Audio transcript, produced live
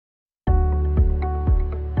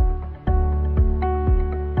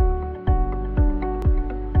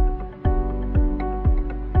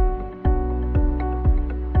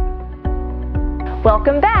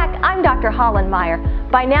Welcome back. I'm Dr. Hollen.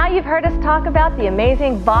 By now you've heard us talk about the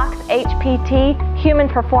amazing VOXX HPT human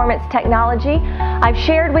performance technology. I've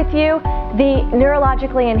shared with you the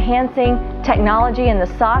neurologically enhancing technology in the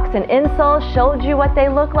socks and insoles, showed you what they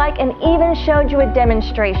look like, and even showed you a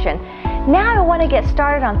demonstration. Now I want to get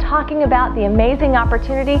started on talking about the amazing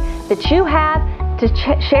opportunity that you have to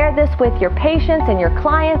share this with your patients and your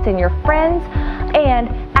clients and your friends and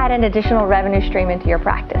add an additional revenue stream into your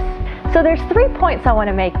practice. So there's 3 points I want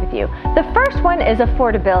to make with you. The first one is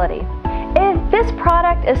affordability. If this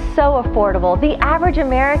product is so affordable, the average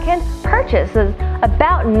American purchases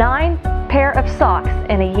about 9 pair of socks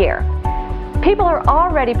in a year. People are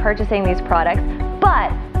already purchasing these products,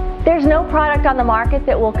 but there's no product on the market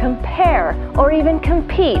that will compare or even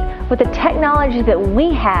compete with the technology that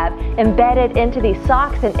we have embedded into these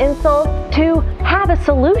socks and insoles to have a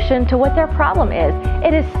solution to what their problem is.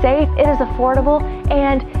 It is safe, it is affordable,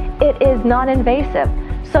 and it is non-invasive.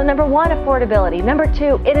 So number one, affordability. Number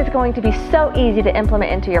two, it is going to be so easy to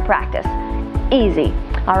implement into your practice. Easy,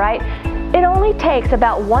 all right? It only takes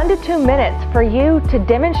about 1 to 2 minutes for you to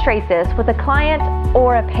demonstrate this with a client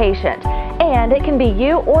or a patient. And it can be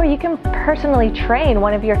you, or you can personally train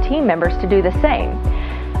one of your team members to do the same.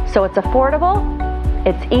 So it's affordable,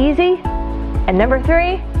 it's easy, and number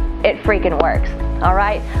three, it freaking works. All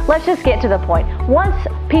right, let's just get to the point. Once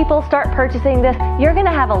people start purchasing this, you're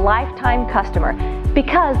gonna have a lifetime customer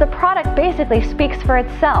because the product basically speaks for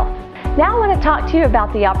itself. Now I want to talk to you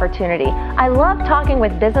about the opportunity. I love talking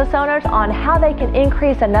with business owners on how they can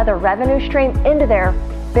increase another revenue stream into their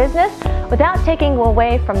business without taking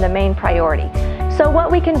away from the main priority. So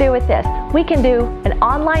what we can do with this, we can do an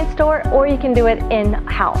online store or you can do it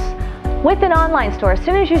in-house. With an online store, as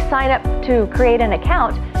soon as you sign up to create an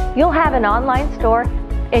account, you'll have an online store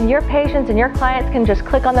and your patients and your clients can just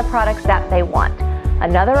click on the products that they want.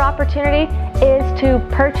 Another opportunity is to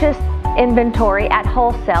purchase inventory at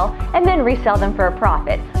wholesale and then resell them for a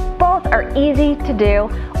profit. Both are easy to do.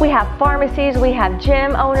 We have pharmacies, we have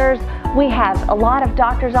gym owners, we have a lot of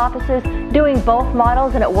doctors' offices doing both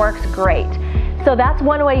models, and it works great. So that's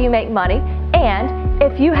one way you make money. And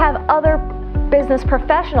if you have other business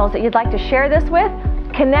professionals that you'd like to share this with,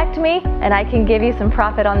 connect me and I can give you some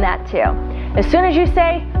profit on that too. As soon as you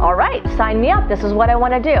say, all right, sign me up, this is what I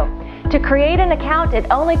want to do. To create an account, it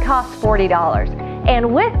only costs $40.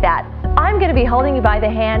 And with that, I'm going to be holding you by the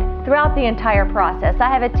hand throughout the entire process. I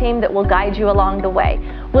have a team that will guide you along the way.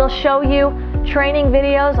 We'll show you training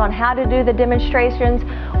videos on how to do the demonstrations.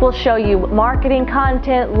 We'll show you marketing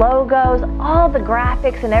content, logos, all the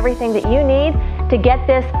graphics and everything that you need to get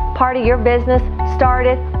this part of your business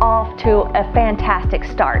started off to a fantastic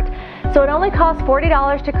start. So it only costs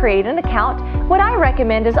 $40 to create an account. What I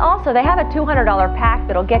recommend is also they have a $200 pack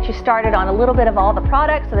that'll get you started on a little bit of all the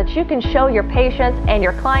products so that you can show your patients and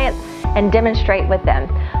your clients and demonstrate with them.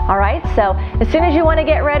 All right, so as soon as you want to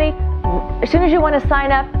get ready, as soon as you want to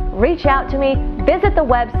sign up, reach out to me, visit the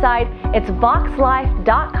website. It's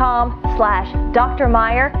voxxlife.com/Dr.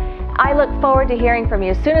 Meyer. I look forward to hearing from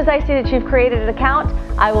you. As soon as I see that you've created an account,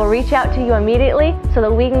 I will reach out to you immediately so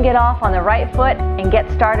that we can get off on the right foot and get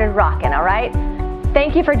started rocking, all right?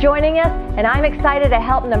 Thank you for joining us, and I'm excited to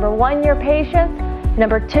help, number one, your patients,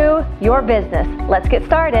 number two, your business. Let's get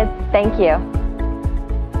started. Thank you.